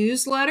and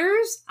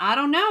newsletters, I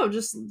don't know.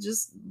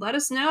 Just let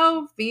us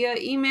know via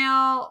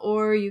email,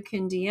 or you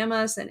can DM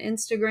us at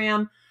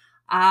Instagram.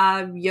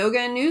 Yoga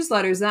and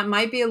newsletters, that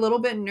might be a little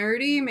bit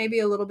nerdy, maybe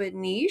a little bit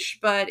niche,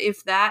 but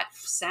if that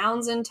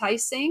sounds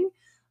enticing,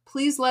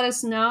 please let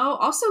us know.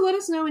 Also, let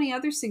us know any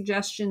other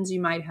suggestions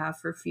you might have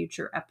for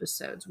future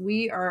episodes.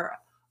 We are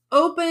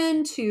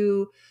open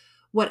to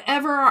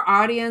whatever our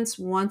audience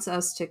wants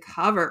us to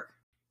cover.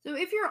 So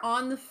if you're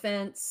on the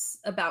fence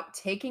about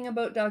taking a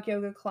boat dock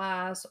yoga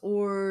class,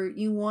 or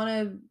you want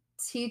to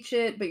teach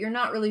it but you're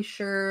not really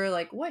sure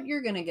like what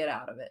you're going to get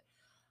out of it,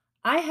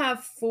 I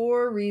have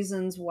 4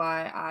 reasons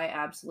why I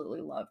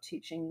absolutely love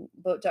teaching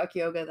boat dock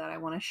yoga that I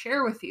want to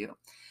share with you.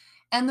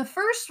 And the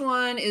first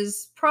one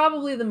is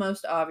probably the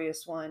most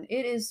obvious one.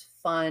 It is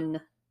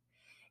fun.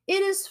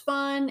 It is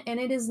fun, and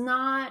it is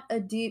not a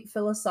deep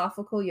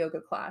philosophical yoga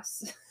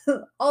class.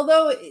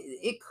 Although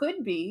it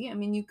could be. I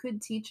mean, you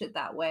could teach it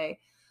that way.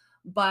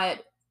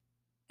 But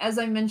as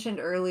I mentioned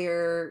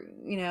earlier,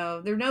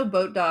 there are no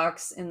boat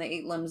docks in the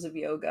 8 limbs of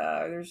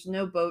yoga. There's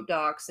no boat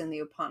docks in the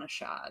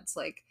Upanishads.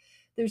 Like,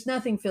 there's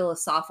nothing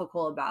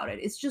philosophical about it.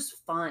 It's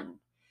just fun.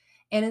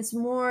 And it's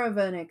more of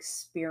an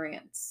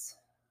experience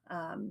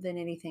than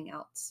anything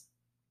else.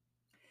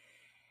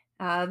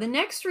 The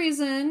next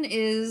reason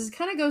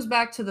kind of goes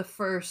back to the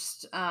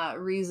first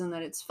reason,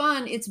 that it's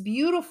fun. It's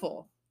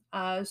beautiful.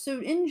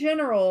 So in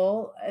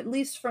general, at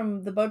least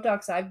from the boat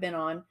docks I've been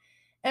on,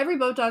 every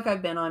boat dock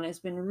I've been on has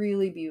been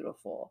really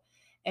beautiful.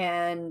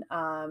 And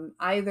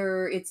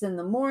either it's in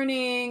the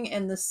morning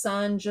and the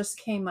sun just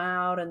came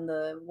out and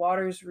the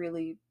water's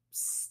really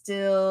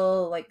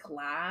still like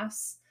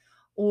glass,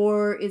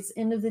 or it's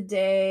end of the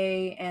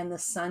day and the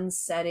sun's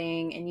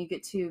setting and you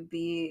get to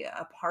be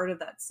a part of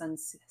that sun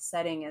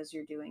setting as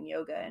you're doing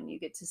yoga, and you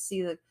get to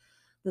see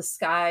the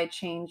sky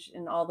change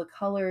in all the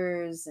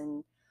colors,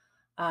 and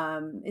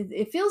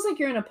it feels like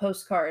you're in a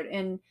postcard.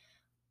 And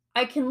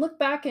I can look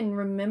back and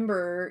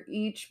remember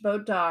each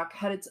boat dock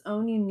had its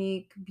own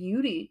unique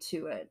beauty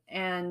to it.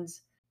 And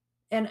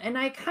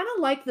I kind of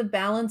like the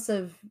balance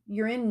of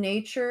you're in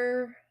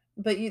nature,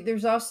 but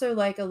there's also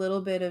like a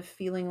little bit of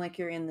feeling like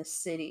you're in the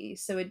city.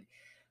 So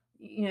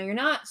you're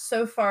not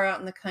so far out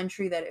in the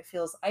country that it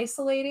feels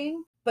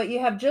isolating, but you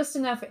have just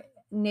enough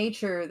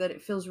nature that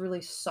it feels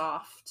really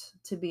soft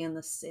to be in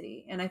the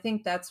city. And I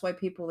think that's why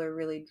people are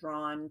really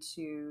drawn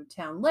to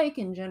Town Lake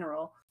in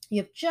general.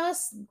 You have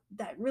just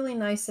that really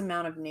nice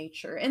amount of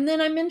nature. And then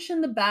I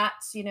mentioned the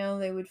bats,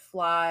 they would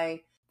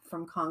fly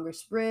from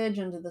Congress Bridge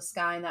into the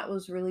sky, and that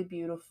was really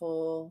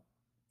beautiful.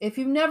 If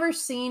you've never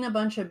seen a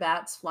bunch of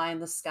bats fly in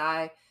the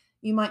sky,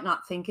 you might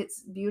not think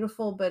it's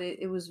beautiful, but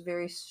it was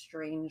very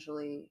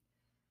strangely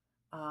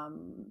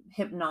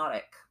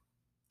hypnotic.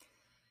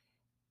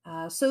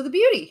 So the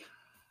beauty.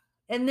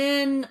 And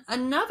then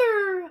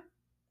another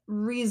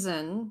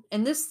reason,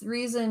 and this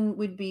reason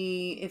would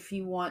be if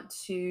you want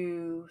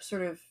to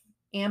sort of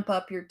amp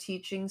up your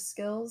teaching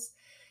skills,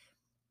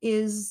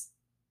 is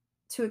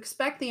to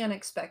expect the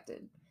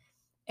unexpected.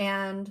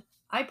 And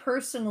I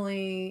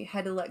personally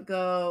had to let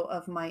go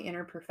of my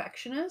inner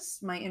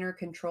perfectionist, my inner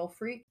control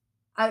freak.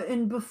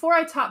 And before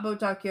I taught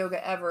Botak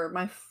yoga ever,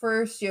 my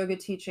first yoga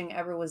teaching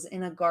ever was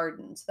in a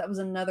garden. So that was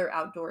another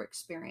outdoor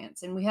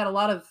experience. And we had a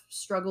lot of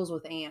struggles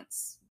with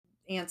ants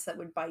that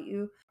would bite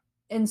you.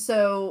 And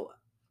so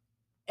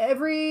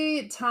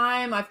every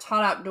time I've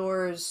taught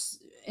outdoors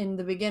in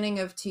the beginning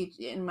of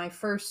in my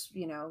first,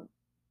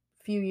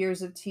 few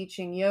years of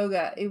teaching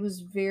yoga, it was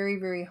very,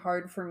 very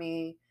hard for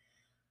me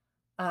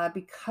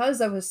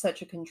because I was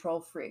such a control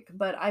freak.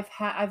 But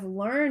I've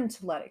learned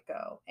to let it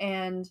go,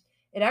 and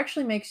it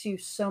actually makes you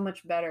so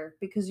much better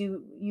because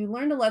you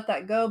learn to let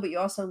that go, but you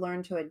also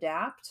learn to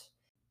adapt,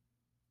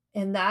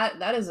 and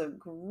that is a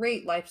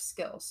great life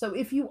skill. So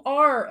if you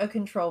are a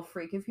control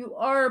freak, if you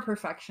are a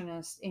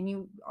perfectionist, and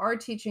you are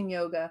teaching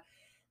yoga,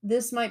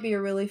 this might be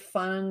a really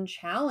fun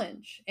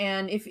challenge.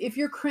 And if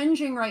you're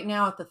cringing right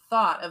now at the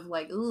thought of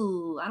like,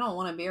 ooh, I don't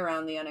want to be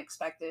around the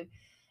unexpected,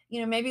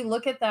 maybe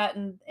look at that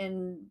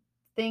and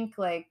think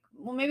like,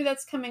 well, maybe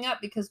that's coming up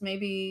because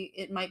maybe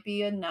it might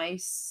be a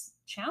nice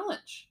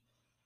challenge.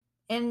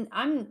 And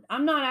I'm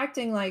not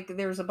acting like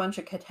there's a bunch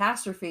of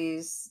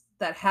catastrophes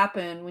that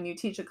happen when you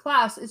teach a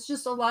class. It's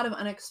just a lot of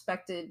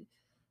unexpected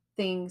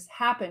things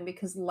happen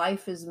because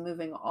life is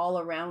moving all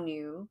around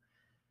you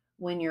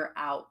when you're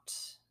out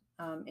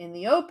in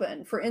the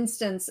open. For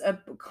instance, a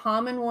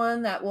common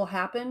one that will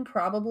happen,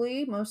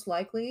 probably most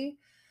likely,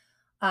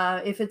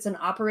 if it's an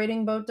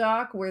operating boat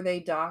dock where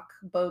they dock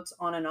boats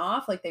on and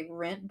off, like they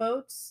rent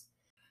boats,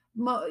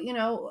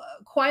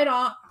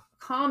 quite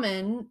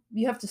common,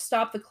 you have to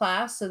stop the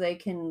class so they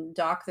can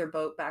dock their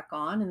boat back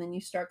on, and then you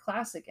start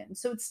class again.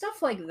 So it's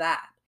stuff like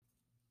that.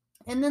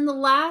 And then the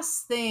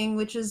last thing,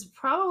 which is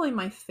probably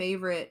my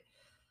favorite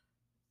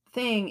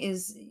thing,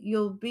 is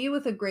you'll be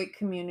with a great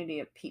community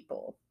of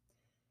people.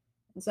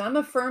 And so I'm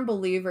a firm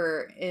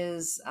believer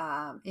is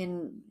for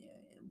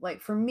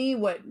me,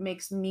 what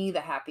makes me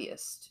the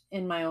happiest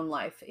in my own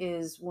life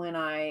is when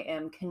I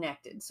am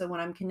connected. So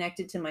when I'm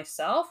connected to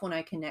myself, when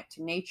I connect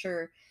to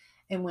nature,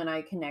 and when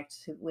I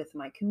connect with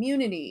my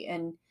community.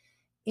 And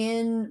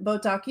in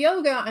Botak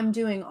yoga, I'm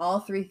doing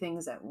all three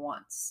things at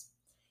once.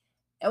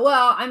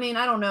 Well, I mean,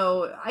 I don't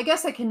know. I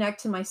guess I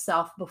connect to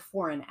myself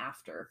before and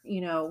after.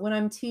 When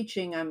I'm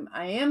teaching,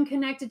 I am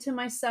connected to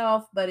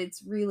myself, but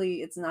it's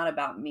not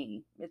about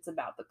me. It's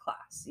about the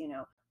class,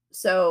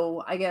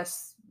 So I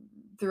guess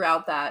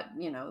throughout that,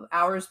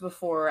 hours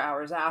before,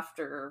 hours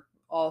after,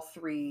 all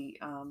three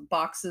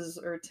boxes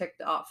are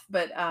ticked off.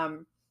 But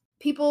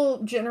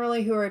people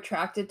generally who are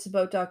attracted to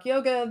Botak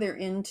yoga, they're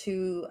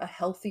into a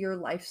healthier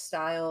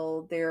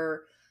lifestyle.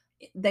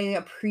 They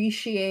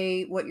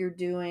appreciate what you're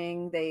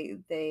doing.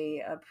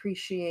 They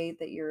appreciate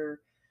that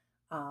your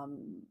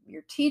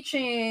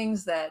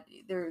teachings, that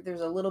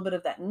there's a little bit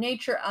of that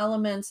nature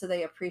element. So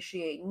they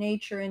appreciate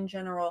nature in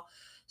general.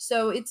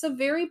 So it's a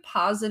very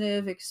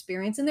positive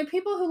experience. And there are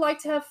people who like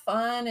to have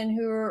fun and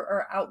who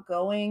are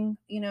outgoing,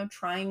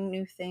 trying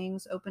new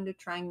things, open to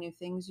trying new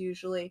things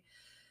usually.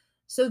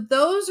 So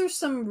those are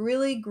some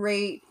really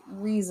great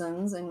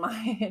reasons, in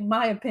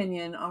my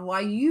opinion, on why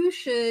you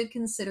should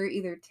consider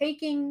either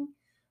taking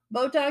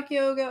Botak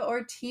yoga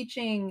or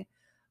teaching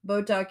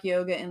Botak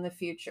yoga in the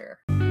future.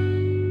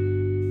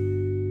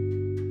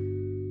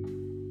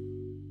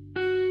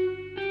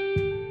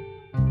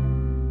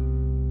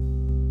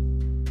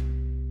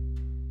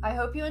 I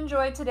hope you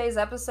enjoyed today's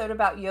episode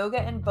about yoga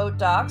and boat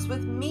docks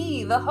with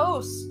me, the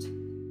host.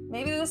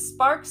 Maybe this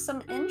sparks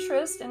some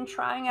interest in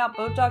trying out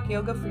Botak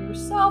yoga for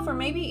yourself, or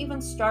maybe even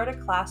start a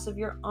class of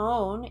your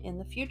own in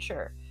the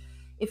future.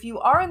 If you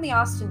are in the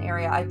Austin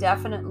area, I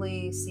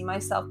definitely see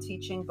myself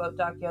teaching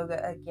Botak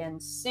yoga again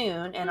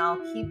soon, and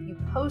I'll keep you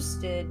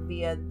posted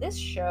via this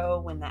show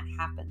when that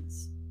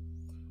happens.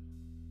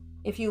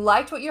 If you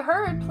liked what you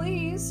heard,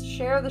 please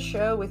share the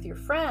show with your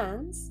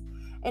friends.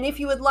 And if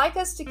you would like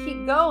us to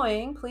keep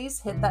going,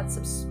 please hit that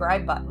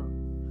subscribe button.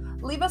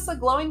 Leave us a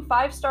glowing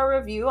 5-star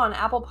review on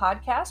Apple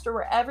Podcast or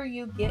wherever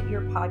you get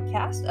your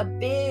podcast. A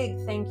big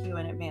thank you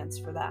in advance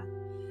for that.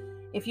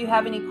 If you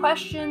have any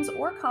questions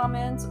or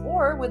comments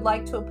or would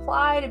like to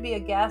apply to be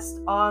a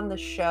guest on the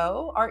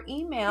show, our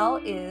email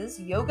is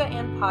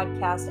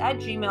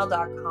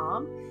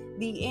yogaandpodcast@gmail.com.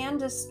 The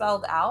and is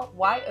spelled out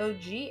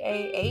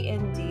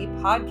YOGAAND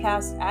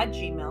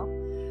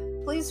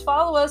podcast@gmail. Please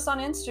follow us on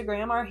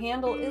Instagram. Our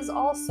handle is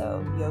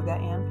also Yoga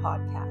and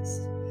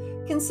Podcast.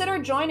 Consider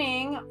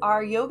joining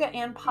our Yoga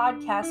and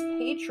Podcast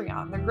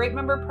Patreon. There are great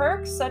member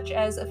perks such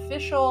as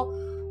official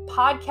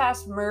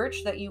podcast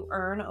merch that you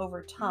earn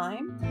over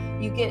time.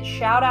 You get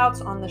shout outs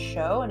on the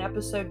show, an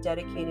episode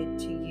dedicated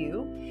to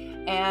you.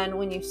 And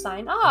when you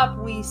sign up,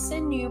 we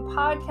send you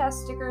podcast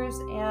stickers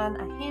and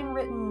a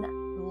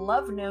handwritten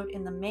love note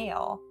in the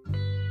mail.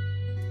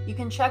 You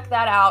can check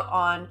that out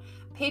on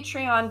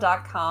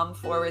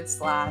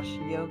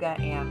patreon.com/yoga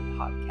and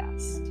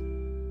podcast.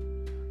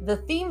 The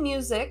theme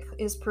music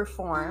is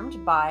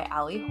performed by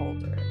Ali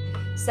Holder.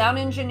 Sound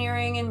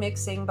engineering and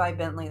mixing by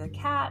Bentley the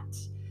Cat.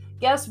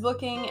 guest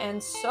booking,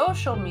 and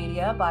social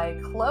media by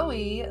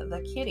Chloe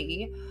the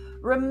Kitty.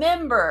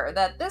 Remember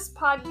that this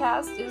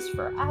podcast is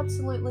for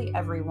absolutely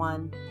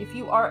everyone. If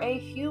you are a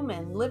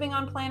human living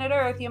on planet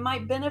Earth, you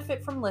might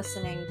benefit from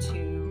listening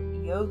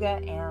to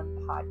Yoga and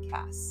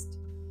Podcast.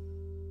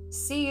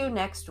 See you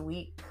next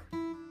week.